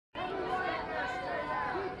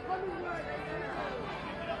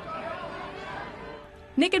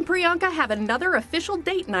Nick and Priyanka have another official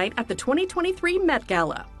date night at the 2023 Met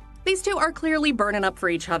Gala. These two are clearly burning up for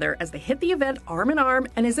each other as they hit the event arm in arm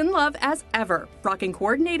and is in love as ever, rocking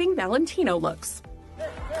coordinating Valentino looks. Mr.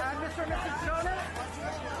 and Mrs. Jonas?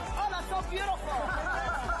 Oh, that's so beautiful!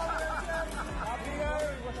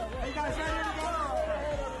 Are you guys ready to go?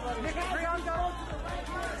 Nick and Priyanka?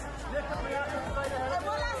 Nick and Priyanka, right ahead.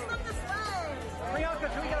 Well, let's look this way.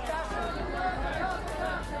 Priyanka, can we get that?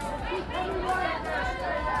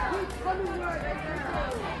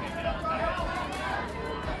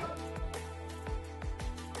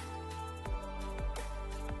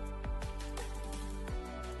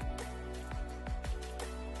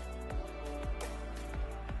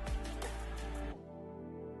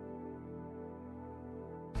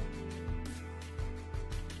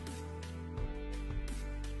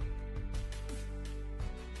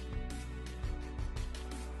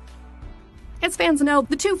 As fans know,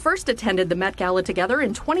 the two first attended the Met Gala together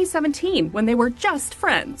in 2017 when they were just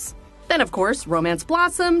friends. Then, of course, romance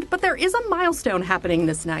blossomed, but there is a milestone happening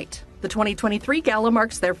this night. The 2023 Gala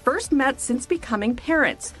marks their first Met since becoming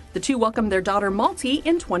parents. The two welcomed their daughter Malti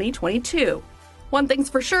in 2022. One thing's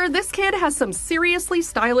for sure, this kid has some seriously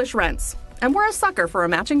stylish rents, and we're a sucker for a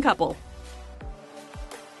matching couple.